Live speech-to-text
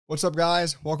What's up,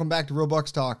 guys? Welcome back to Real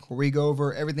Bucs Talk, where we go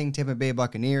over everything Tampa Bay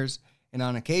Buccaneers and,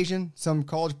 on occasion, some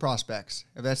college prospects.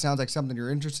 If that sounds like something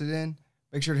you're interested in,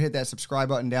 make sure to hit that subscribe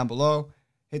button down below.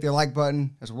 Hit the like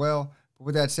button as well. But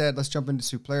with that said, let's jump into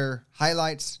some player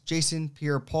highlights. Jason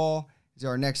Pierre-Paul is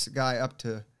our next guy up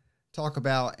to talk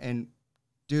about. And,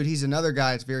 dude, he's another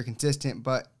guy that's very consistent,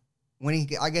 but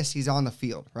I guess he's on the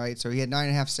field, right? So he had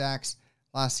 9.5 sacks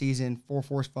last season, 4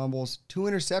 forced fumbles, 2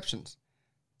 interceptions.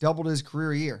 Doubled his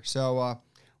career year. So what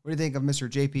do you think of Mr.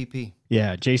 JPP?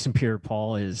 Yeah, Jason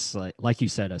Pierre-Paul is, like you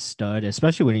said, a stud,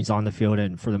 especially when he's on the field.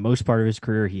 And for the most part of his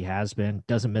career, he has been.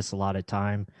 Doesn't miss a lot of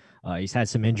time. He's had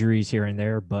some injuries here and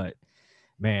there, but,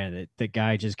 man, the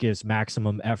guy just gives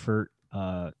maximum effort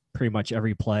pretty much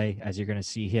every play, as you're going to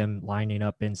see him lining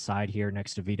up inside here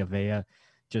next to Vita Vea.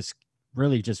 Just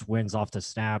really just wins off the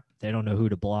snap. They don't know who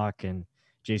to block, and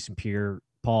Jason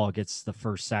Pierre-Paul gets the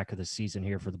first sack of the season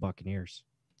here for the Buccaneers.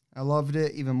 I loved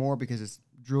it even more because it's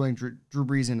drilling Drew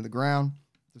Brees into the ground,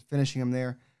 just finishing him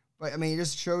there. But, I mean, it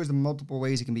just shows the multiple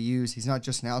ways he can be used. He's not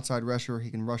just an outside rusher. He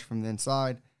can rush from the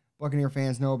inside. Buccaneer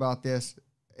fans know about this.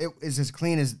 It is as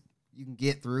clean as you can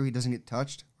get through. He doesn't get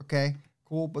touched. Okay,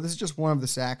 cool. But this is just one of the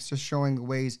sacks, just showing the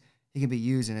ways he can be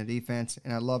used in a defense.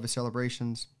 And I love his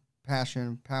celebrations,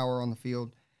 passion, power on the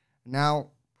field. Now,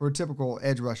 for a typical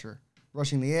edge rusher,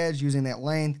 rushing the edge, using that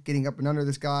length, getting up and under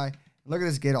this guy. And look at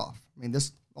this get off. I mean,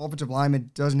 this offensive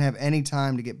lineman doesn't have any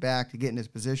time to get back, to get in his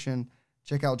position.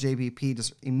 Check out JPP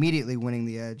just immediately winning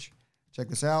the edge. Check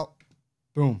this out.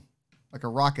 Boom. Like a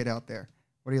rocket out there.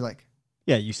 What do you like?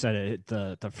 Yeah, you said it.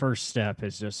 The first step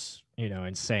is just,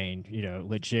 insane.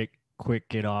 Legit quick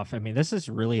get off. I mean, this is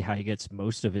really how he gets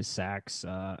most of his sacks.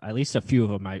 At least a few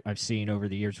of them I've seen over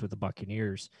the years with the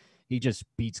Buccaneers. He just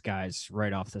beats guys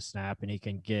right off the snap, and he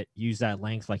can use that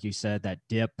length, like you said, that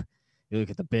dip. You look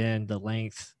at the bend, the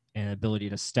length, and ability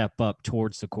to step up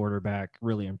towards the quarterback.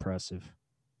 Really impressive.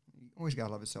 You always got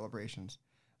to love his celebrations.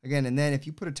 Again, and then if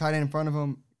you put a tight end in front of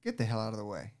him, get the hell out of the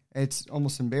way. It's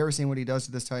almost embarrassing what he does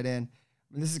to this tight end.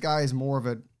 I mean, this guy is more of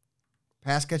a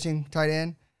pass-catching tight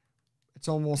end. It's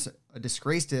almost a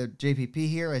disgrace to JPP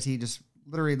here, as he just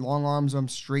literally long arms him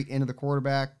straight into the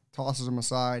quarterback, tosses him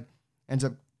aside, ends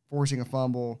up forcing a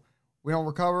fumble. We don't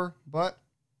recover, but,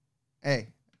 hey,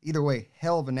 either way,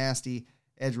 hell of a nasty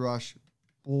edge rush.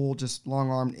 Bull just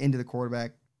long-armed into the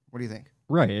quarterback. What do you think?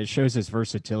 Right. It shows his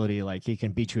versatility. Like, he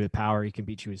can beat you with power. He can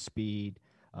beat you with speed.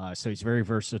 So he's very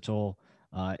versatile.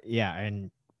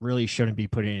 And really shouldn't be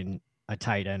putting a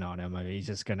tight end on him. I mean, he's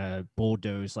just going to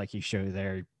bulldoze like you showed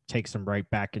there. Takes him right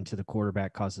back into the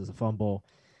quarterback, causes a fumble.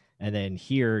 And then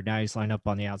here, now he's lined up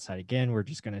on the outside again. We're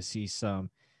just going to see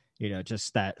some,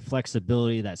 just that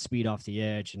flexibility, that speed off the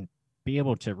edge, and be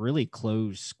able to really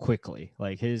close quickly.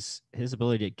 Like his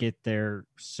ability to get there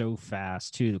so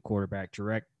fast to the quarterback,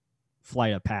 direct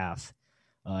flight of path,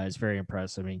 is very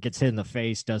impressive. I mean, gets hit in the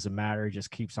face, doesn't matter. He just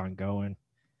keeps on going,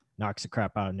 knocks the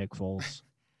crap out of Nick Foles.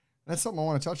 That's something I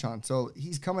want to touch on. So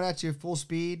he's coming at you full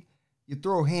speed. You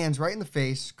throw hands right in the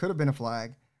face. Could have been a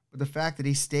flag. But the fact that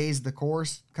he stays the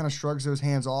course, kind of shrugs those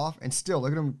hands off, and still,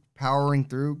 look at him powering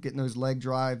through, getting those leg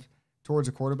drives towards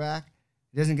the quarterback.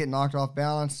 He doesn't get knocked off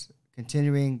balance.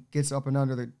 Continuing, gets up and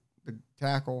under the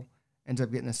tackle, ends up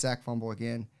getting a sack fumble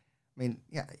again. I mean,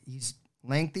 yeah, he's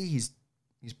lengthy, he's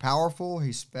powerful,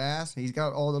 he's fast, he's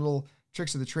got all the little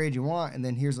tricks of the trade you want, and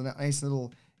then here's a nice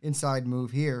little inside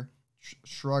move here,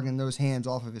 shrugging those hands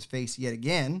off of his face yet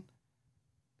again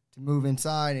to move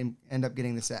inside and end up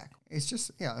getting the sack. It's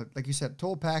just, yeah, like you said,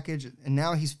 total package, and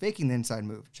now he's faking the inside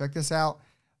move. Check this out.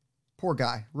 Poor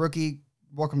guy, rookie,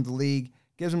 welcome to the league,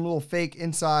 gives him a little fake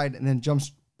inside and then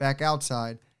jumps back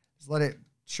outside. Just let it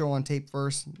show on tape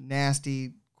first.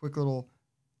 Nasty, quick little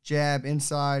jab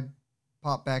inside,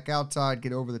 pop back outside,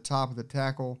 get over the top of the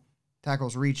tackle.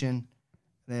 Tackle's reaching.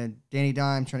 Then Danny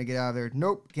Dime trying to get out of there.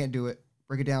 Nope, can't do it.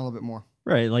 Break it down a little bit more.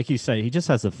 Right, like you say, he just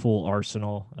has a full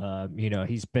arsenal.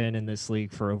 He's been in this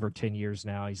league for over 10 years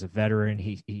now. He's a veteran.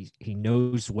 He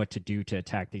knows what to do to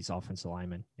attack these offensive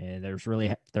linemen, and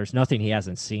there's nothing he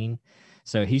hasn't seen.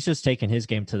 So he's just taking his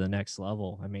game to the next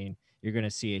level. I mean, you're going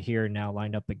to see it here now,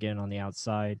 lined up again on the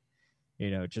outside.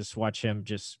 Just watch him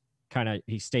just kind of,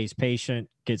 he stays patient,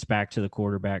 gets back to the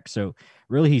quarterback. So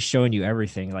really he's showing you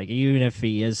everything. Like, even if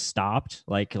he is stopped,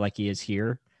 like he is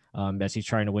here, as he's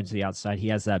trying to win to the outside, he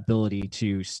has that ability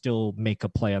to still make a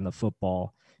play on the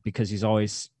football because he's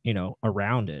always,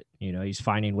 around it. He's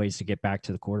finding ways to get back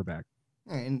to the quarterback.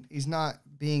 And he's not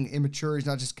being immature. He's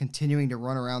not just continuing to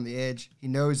run around the edge. He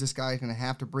knows this guy's going to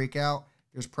have to break out.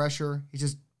 There's pressure. He's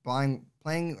just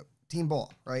playing team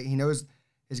ball, right? He knows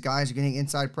his guys are getting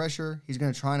inside pressure. He's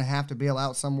going to try and have to bail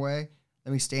out some way.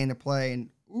 Let me stay in the play. And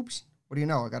Oops. What do you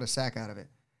know? I got a sack out of it.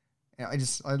 And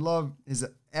I love his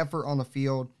effort on the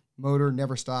field. Motor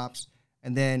never stops.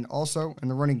 And then also in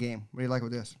the running game, what do you like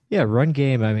with this? Yeah, run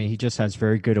game. I mean, he just has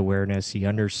very good awareness. He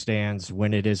understands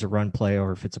when it is a run play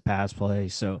or if it's a pass play.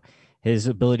 So his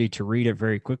ability to read it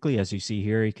very quickly, as you see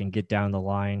here, he can get down the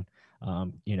line,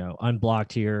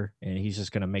 unblocked here, and he's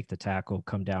just going to make the tackle,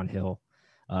 come downhill.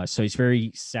 So he's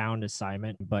very sound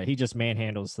assignment, but he just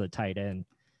manhandles the tight end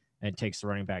and takes the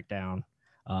running back down.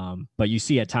 But you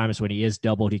see at times when he is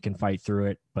doubled, he can fight through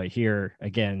it. But here,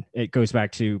 again, it goes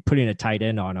back to putting a tight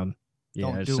end on him.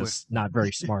 Yeah, it's just not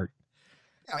very smart.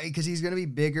 Yeah, because he's going to be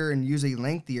bigger and usually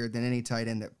lengthier than any tight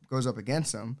end that goes up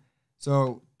against him.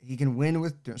 So he can win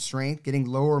with strength, getting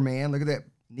lower man. Look at that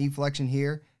knee flexion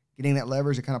here, getting that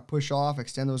leverage to kind of push off,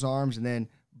 extend those arms, and then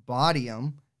body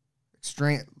him.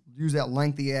 Strength, use that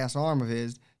lengthy-ass arm of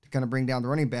his to kind of bring down the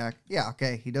running back. Yeah,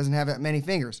 okay, he doesn't have that many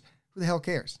fingers. Who the hell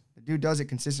cares? The dude does it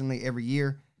consistently every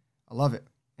year. I love it.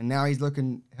 And now he's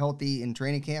looking healthy in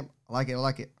training camp. I like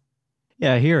it.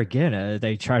 Yeah, here again,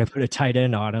 they try to put a tight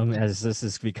end on him as this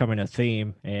is becoming a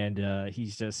theme, and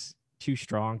he's just too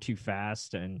strong, too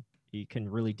fast, and he can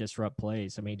really disrupt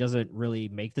plays. I mean, he doesn't really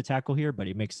make the tackle here, but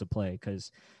he makes the play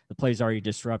because the play's already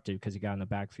disrupted because he got in the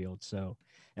backfield. So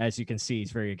as you can see,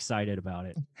 he's very excited about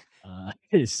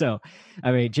it. So,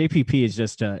 I mean, JPP is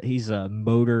just he's a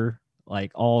motor,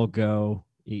 like all go.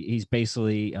 He's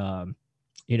basically, a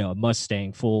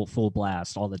Mustang, full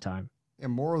blast all the time.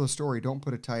 And moral of the story, don't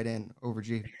put a tight end over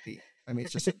JPP. I mean,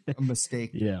 it's just a mistake.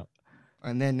 Yeah.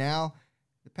 And then now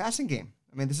the passing game.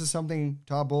 I mean, this is something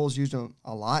Todd Bowles used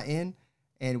a lot in,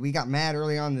 and we got mad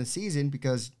early on in the season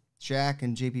because Shaq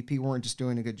and JPP weren't just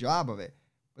doing a good job of it.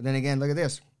 But then again, look at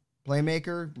this.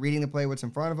 Playmaker, reading the play, what's in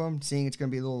front of him, seeing it's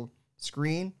going to be a little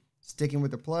screen, sticking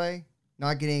with the play,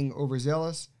 not getting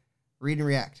overzealous, read and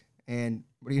react. And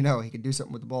what do you know? He can do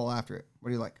something with the ball after it. What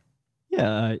do you like?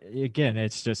 Yeah, again,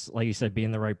 it's just like you said, be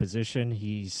in the right position.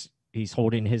 He's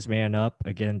holding his man up.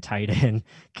 Again, tight end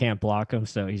can't block him,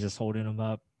 so he's just holding him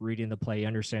up, reading the play,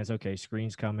 understands, okay,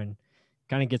 screen's coming,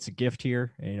 kind of gets a gift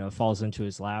here, and, falls into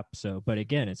his lap. So, but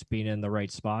again, it's being in the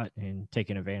right spot and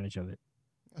taking advantage of it.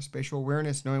 Spatial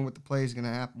awareness, knowing what the play is going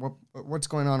to happen, what's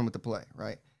going on with the play,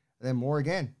 right? And then more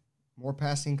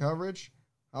passing coverage.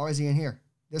 How is he in here?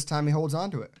 This time he holds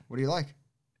on to it. What do you like?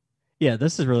 Yeah,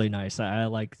 this is really nice. I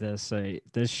like this.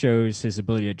 This shows his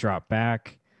ability to drop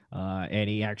back, and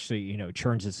he actually,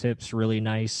 turns his hips really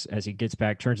nice as he gets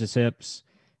back, turns his hips,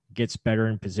 gets better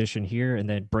in position here, and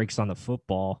then breaks on the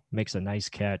football, makes a nice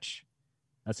catch.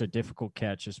 That's a difficult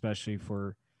catch, especially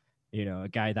for, a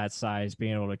guy that size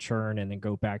being able to churn and then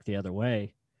go back the other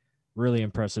way. Really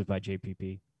impressive by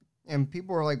JPP. And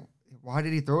people are like, why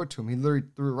did he throw it to him? He literally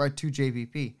threw it right to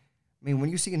JPP. I mean,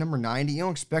 when you see a number 90, you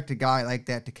don't expect a guy like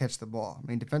that to catch the ball. I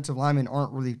mean, defensive linemen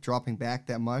aren't really dropping back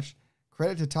that much.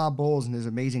 Credit to Todd Bowles and his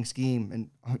amazing scheme. And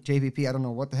JPP, I don't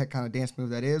know what the heck kind of dance move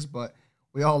that is, but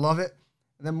we all love it.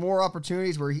 And then more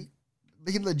opportunities where he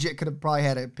legit could have probably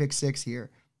had a pick six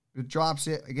here. But drops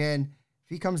it. Again, if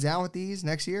he comes down with these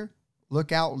next year,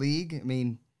 look out, league. I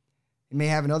mean, he may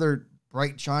have another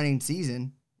bright, shining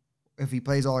season if he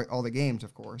plays all the games,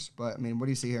 of course. But, I mean, what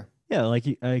do you see here? Yeah,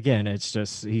 again, it's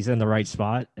just he's in the right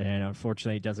spot, and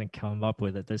unfortunately, he doesn't come up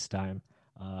with it this time.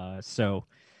 So,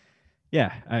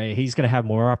 yeah, he's going to have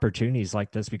more opportunities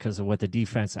like this because of what the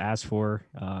defense asked for.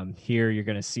 Here, you're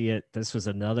going to see it. This was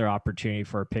another opportunity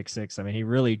for a pick six. I mean, he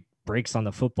really breaks on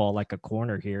the football like a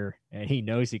corner here, and he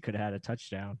knows he could have had a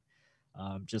touchdown.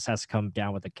 Just has to come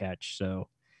down with a catch. So,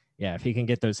 yeah, if he can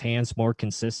get those hands more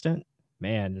consistent,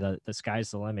 man, the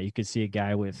sky's the limit. You could see a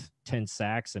guy with 10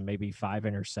 sacks and maybe 5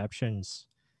 interceptions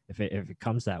if it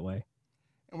comes that way.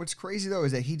 And what's crazy, though,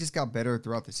 is that he just got better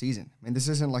throughout the season. I mean, this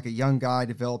isn't like a young guy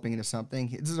developing into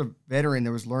something. This is a veteran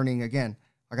that was learning, again,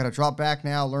 I got to drop back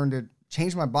now, learn to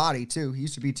change my body, too. He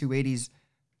used to be 280s,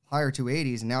 higher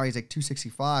 280s, and now he's like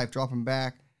 265, dropping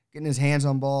back, getting his hands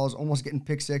on balls, almost getting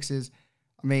pick sixes.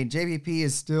 I mean, JVP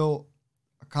is still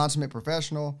a consummate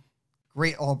professional,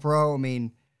 great all-pro. I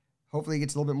mean, hopefully he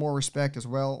gets a little bit more respect as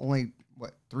well. Only,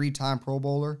 3-time Pro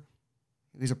Bowler.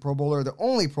 He's a Pro Bowler, the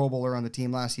only Pro Bowler on the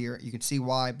team last year. You can see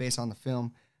why based on the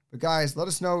film. But, guys, let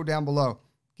us know down below.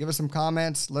 Give us some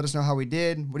comments. Let us know how we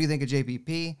did. What do you think of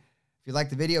JPP? If you liked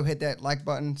the video, hit that like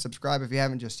button. Subscribe if you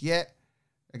haven't just yet.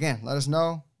 Again, let us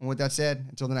know. And with that said,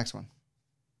 until the next one.